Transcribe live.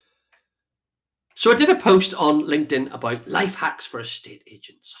So I did a post on LinkedIn about life hacks for estate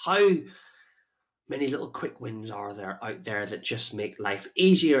agents. How many little quick wins are there out there that just make life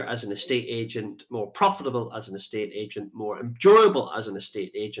easier as an estate agent, more profitable as an estate agent, more enjoyable as an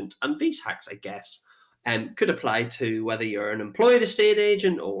estate agent? And these hacks, I guess, could apply to whether you're an employed estate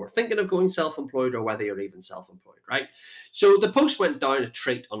agent or thinking of going self-employed, or whether you're even self-employed, right? So the post went down a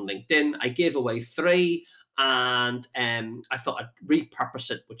treat on LinkedIn. I gave away three, and I thought I'd repurpose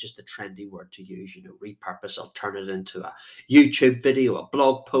it, which is the trendy word to use. Repurpose. I'll turn it into a YouTube video, a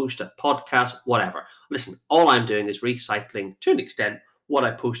blog post, a podcast, whatever. Listen, all I'm doing is recycling, to an extent, what I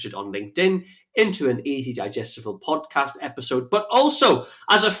posted on LinkedIn into an easy digestible podcast episode. But also,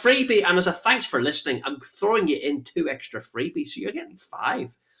 as a freebie and as a thanks for listening, I'm throwing you in 2 extra freebies, so you're getting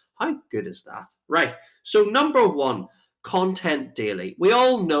 5. How good is that? Right. So number 1, content daily. We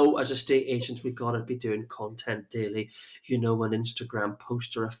all know as estate agents, we've got to be doing content daily. An Instagram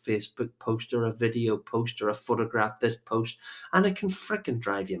post or a Facebook post or a video post or a photograph, this post, and it can freaking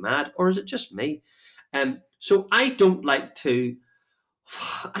drive you mad. Or is it just me? So I don't like to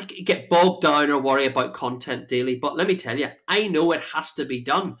I get bogged down or worry about content daily, but let me tell you, I know it has to be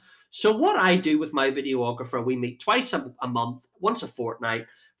done. So what I do with my videographer, we meet twice a month, once a fortnight,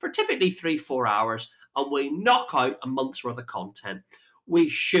 for typically 3-4 hours, and we knock out a month's worth of content. We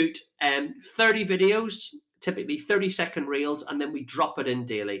shoot 30 videos, typically 30-second reels, and then we drop it in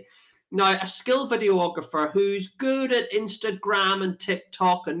daily. Now, a skilled videographer who's good at Instagram and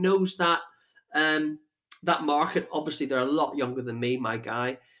TikTok and knows that market, obviously they're a lot younger than me, my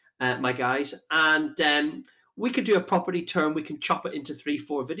guys, and we could do a property turn. We can chop it into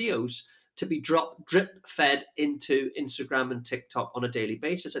 3-4 videos to be drip fed into Instagram and TikTok on a daily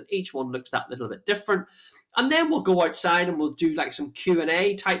basis, and each one looks that little bit different. And then we'll go outside and we'll do like some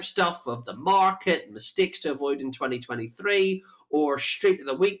Q&A type stuff of the market, mistakes to avoid in 2023, or street of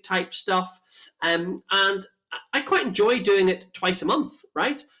the week type stuff. And I quite enjoy doing it twice a month,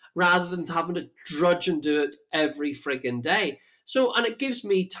 right? Rather than having to drudge and do it every friggin' day. So, and it gives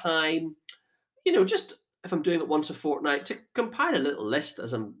me time, just if I'm doing it once a fortnight, to compile a little list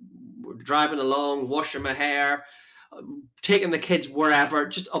as I'm driving along, washing my hair, taking the kids wherever,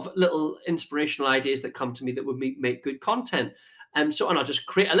 just of little inspirational ideas that come to me that would make good content. And I'll just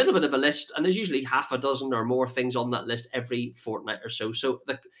create a little bit of a list, and there's usually half a dozen or more things on that list every fortnight or so. So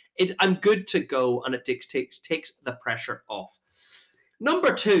I'm good to go, and it takes the pressure off.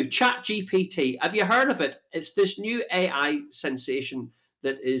 Number 2, ChatGPT. Have you heard of it? It's this new AI sensation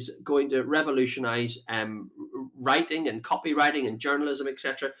that is going to revolutionize writing and copywriting and journalism,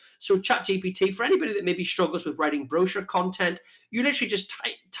 etc. So ChatGPT, for anybody that maybe struggles with writing brochure content, you literally just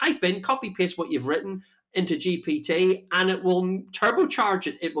type in, copy paste what you've written into GPT, and it will turbocharge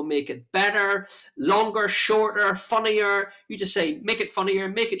it. It will make it better, longer, shorter, funnier. You just say, make it funnier,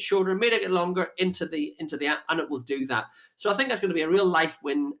 make it shorter, make it longer into the app, and it will do that. So I think that's going to be a real life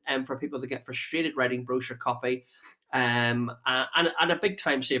win for people that get frustrated writing brochure copy. And a big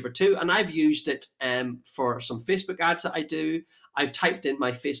time saver too. And I've used it for some Facebook ads that I do. I've typed in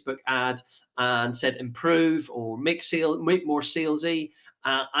my Facebook ad and said improve or make more salesy,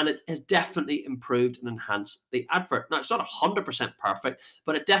 and it has definitely improved and enhanced the advert. Now, it's not 100% perfect,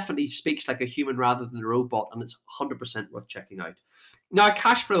 but it definitely speaks like a human rather than a robot, and it's 100% worth checking out. Now, a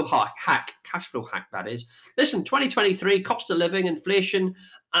cash flow hack that is. Listen, 2023, cost of living, inflation,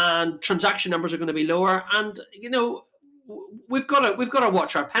 and transaction numbers are going to be lower, and we've got to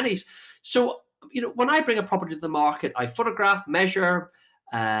watch our pennies. So when I bring a property to the market, I photograph, measure,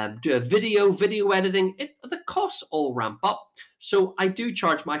 do a video editing. The costs all ramp up. So I do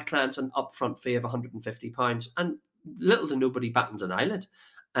charge my clients an upfront fee of £150, and little to nobody battens an eyelid.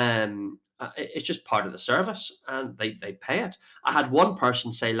 It's just part of the service, and they pay it. I had one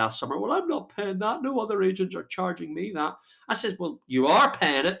person say last summer, well, I'm not paying that. No other agents are charging me that. I says, well, you are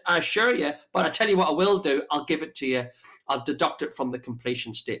paying it, I assure you, but I tell you what I will do, I'll give it to you. I'll deduct it from the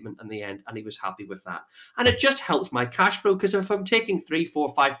completion statement in the end. And he was happy with that. And it just helps my cash flow, because if I'm taking 3,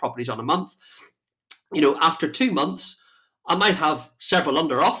 4, 5 properties on a month, after 2 months, I might have several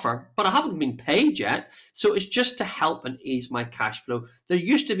under offer, but I haven't been paid yet. So it's just to help and ease my cash flow. There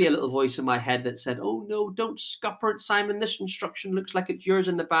used to be a little voice in my head that said, oh no, don't scupper it, Simon. This instruction looks like it's yours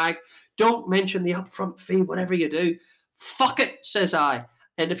in the bag. Don't mention the upfront fee, whatever you do. Fuck it, says I.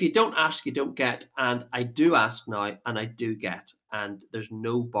 And if you don't ask, you don't get. And I do ask now, and I do get. And there's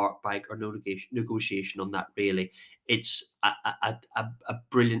no bark bite or no negotiation on that, really. It's a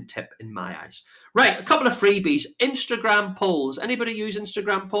brilliant tip in my eyes. Right, a couple of freebies. Instagram polls. Anybody use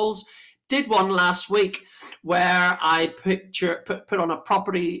Instagram polls? Did one last week where I put on a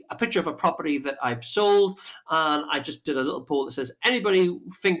picture of a property that I've sold, and I just did a little poll that says, anybody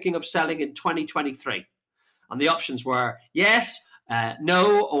thinking of selling in 2023? And the options were yes,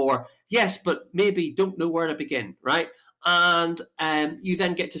 no, or yes, but maybe don't know where to begin, right? And you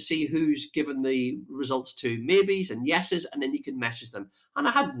then get to see who's given the results to maybes and yeses, and then you can message them. And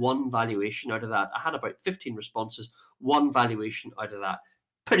I had one valuation out of that. I had about 15 responses, one valuation out of that.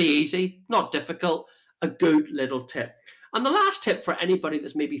 Pretty easy, not difficult, a good little tip. And the last tip for anybody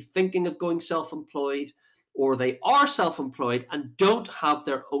that's maybe thinking of going self-employed, or they are self-employed and don't have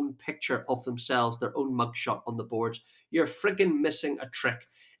their own picture of themselves, their own mugshot on the boards, you're friggin' missing a trick.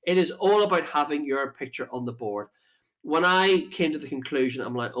 It is all about having your picture on the board. When I came to the conclusion,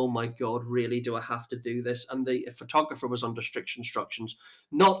 I'm like, oh my God, really, do I have to do this? And the photographer was under strict instructions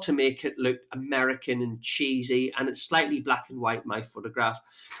not to make it look American and cheesy, and it's slightly black and white, my photograph.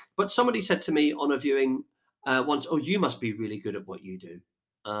 But somebody said to me on a viewing once, oh, you must be really good at what you do.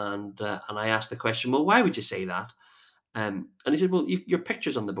 And I asked the question, well, why would you say that? And he said, well, your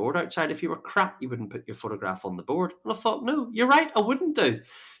picture's on the board outside. If you were crap, you wouldn't put your photograph on the board. And I thought, no, you're right, I wouldn't do.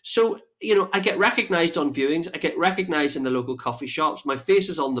 So, I get recognized on viewings. I get recognized in the local coffee shops. My face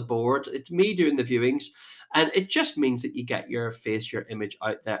is on the board. It's me doing the viewings. And it just means that you get your face, your image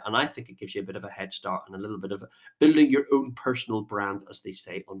out there. And I think it gives you a bit of a head start and a little bit of building your own personal brand, as they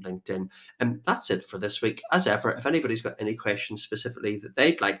say on LinkedIn. And that's it for this week. As ever, if anybody's got any questions specifically that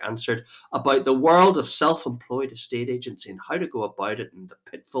they'd like answered about the world of self-employed estate agency and how to go about it and the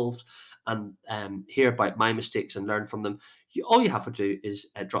pitfalls, and hear about my mistakes and learn from them, all you have to do is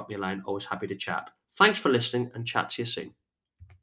drop me a line. Always happy to chat. Thanks for listening, and chat to you soon.